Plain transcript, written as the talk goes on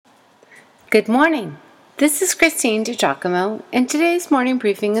Good morning. This is Christine DiGiacomo, and today's morning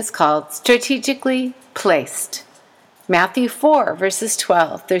briefing is called Strategically Placed. Matthew 4, verses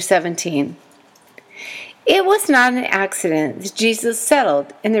 12 through 17. It was not an accident that Jesus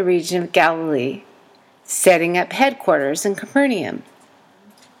settled in the region of Galilee, setting up headquarters in Capernaum.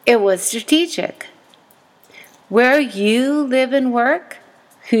 It was strategic. Where you live and work,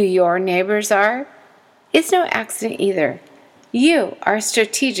 who your neighbors are, is no accident either. You are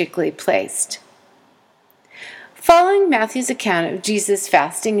strategically placed. Following Matthew's account of Jesus'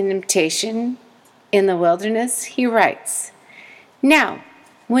 fasting and temptation in the wilderness, he writes, "Now,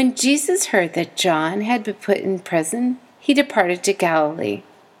 when Jesus heard that John had been put in prison, he departed to Galilee."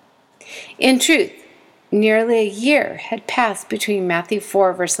 In truth, nearly a year had passed between Matthew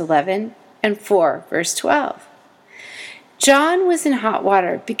 4, verse 11 and 4, verse 12. John was in hot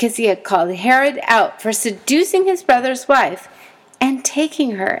water because he had called Herod out for seducing his brother's wife and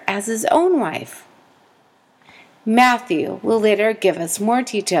taking her as his own wife. Matthew will later give us more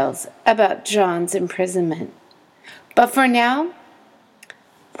details about John's imprisonment. But for now,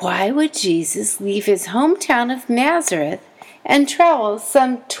 why would Jesus leave his hometown of Nazareth and travel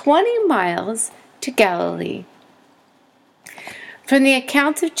some 20 miles to Galilee? From the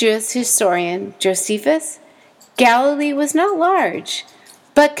accounts of Jewish historian Josephus, Galilee was not large,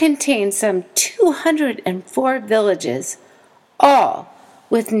 but contained some 204 villages, all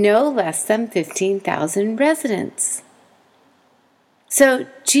with no less than 15,000 residents. So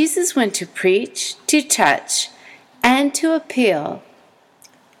Jesus went to preach, to touch, and to appeal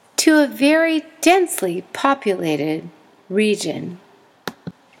to a very densely populated region.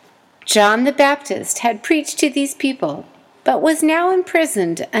 John the Baptist had preached to these people, but was now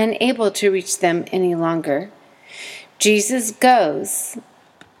imprisoned, unable to reach them any longer. Jesus goes.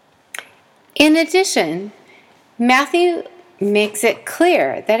 In addition, Matthew makes it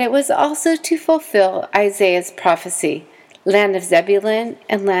clear that it was also to fulfill Isaiah's prophecy, land of Zebulun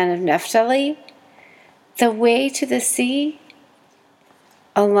and land of Naphtali, the way to the sea,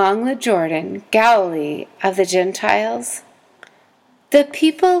 along the Jordan, Galilee of the Gentiles. The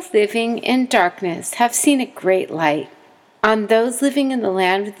people living in darkness have seen a great light. On those living in the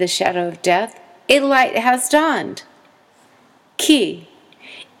land of the shadow of death, a light has dawned. Key: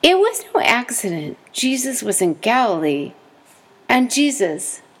 it was no accident Jesus was in Galilee, and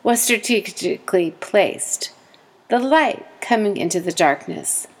Jesus was strategically placed, the light coming into the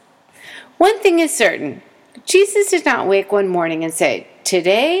darkness. One thing is certain, Jesus did not wake one morning and say,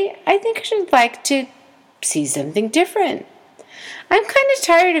 "Today, I think I should like to see something different. I'm kind of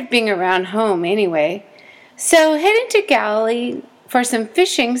tired of being around home anyway, so heading to Galilee for some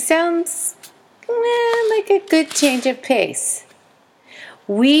fishing sounds like a good change of pace."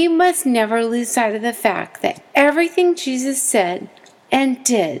 We must never lose sight of the fact that everything Jesus said and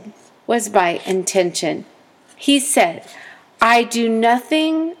did was by intention. He said, "I do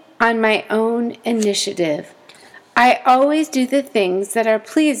nothing on my own initiative. I always do the things that are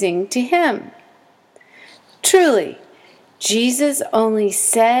pleasing to Him." Truly, Jesus only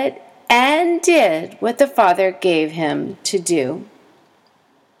said and did what the Father gave Him to do.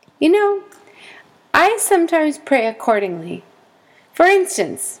 I sometimes pray accordingly. For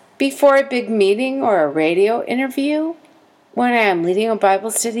instance, before a big meeting or a radio interview, when I am leading a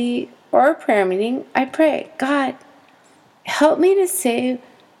Bible study or a prayer meeting, I pray, "God, help me to say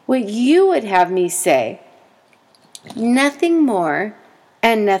what you would have me say. Nothing more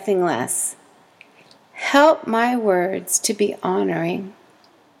and nothing less. Help my words to be honoring."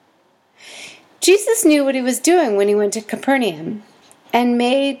 Jesus knew what he was doing when he went to Capernaum and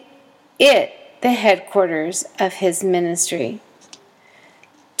made it the headquarters of his ministry.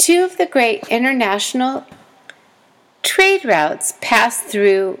 Two of the great international trade routes pass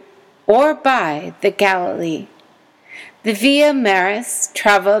through or by the Galilee. The Via Maris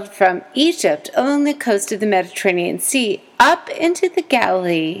traveled from Egypt along the coast of the Mediterranean Sea up into the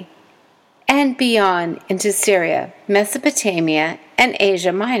Galilee and beyond into Syria, Mesopotamia, and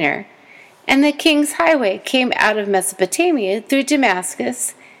Asia Minor. And the King's Highway came out of Mesopotamia through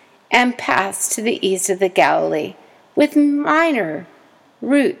Damascus and passed to the east of the Galilee, with minor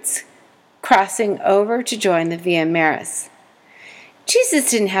routes crossing over to join the Via Maris.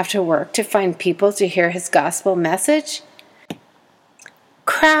 Jesus didn't have to work to find people to hear his gospel message.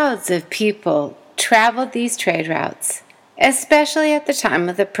 Crowds of people traveled these trade routes, especially at the time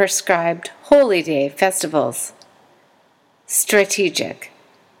of the prescribed holy day festivals. Strategic.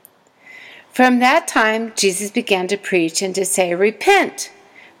 From that time, Jesus began to preach and to say, "Repent,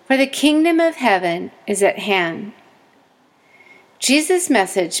 for the kingdom of heaven is at hand." Jesus'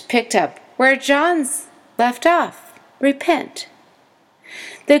 message picked up where John's left off. Repent.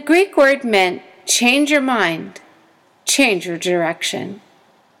 The Greek word meant change your mind, change your direction.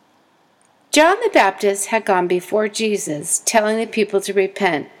 John the Baptist had gone before Jesus, telling the people to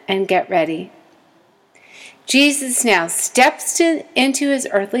repent and get ready. Jesus now steps into his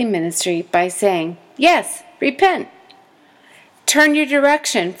earthly ministry by saying, yes, repent. Turn your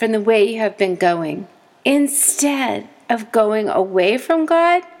direction from the way you have been going. Instead of going away from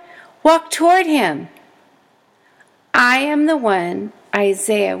God, walk toward him. I am the one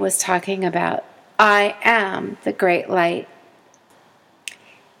Isaiah was talking about. I am the great light.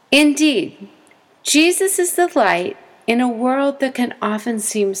 Indeed, Jesus is the light in a world that can often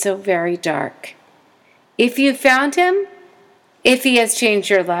seem so very dark. If you found him, if he has changed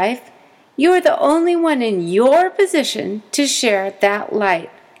your life, you are the only one in your position to share that light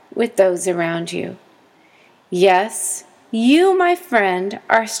with those around you. Yes, you, my friend,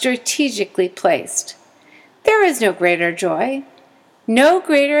 are strategically placed. There is no greater joy, no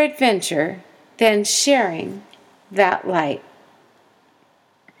greater adventure than sharing that light.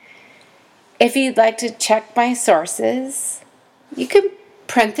 If you'd like to check my sources, you can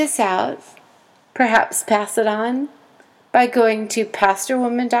print this out, perhaps pass it on by going to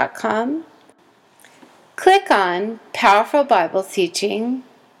pastorwoman.com. Click on Powerful Bible Teaching,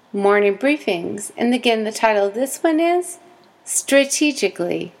 Morning Briefings, and again the title of this one is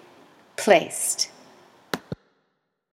Strategically Placed.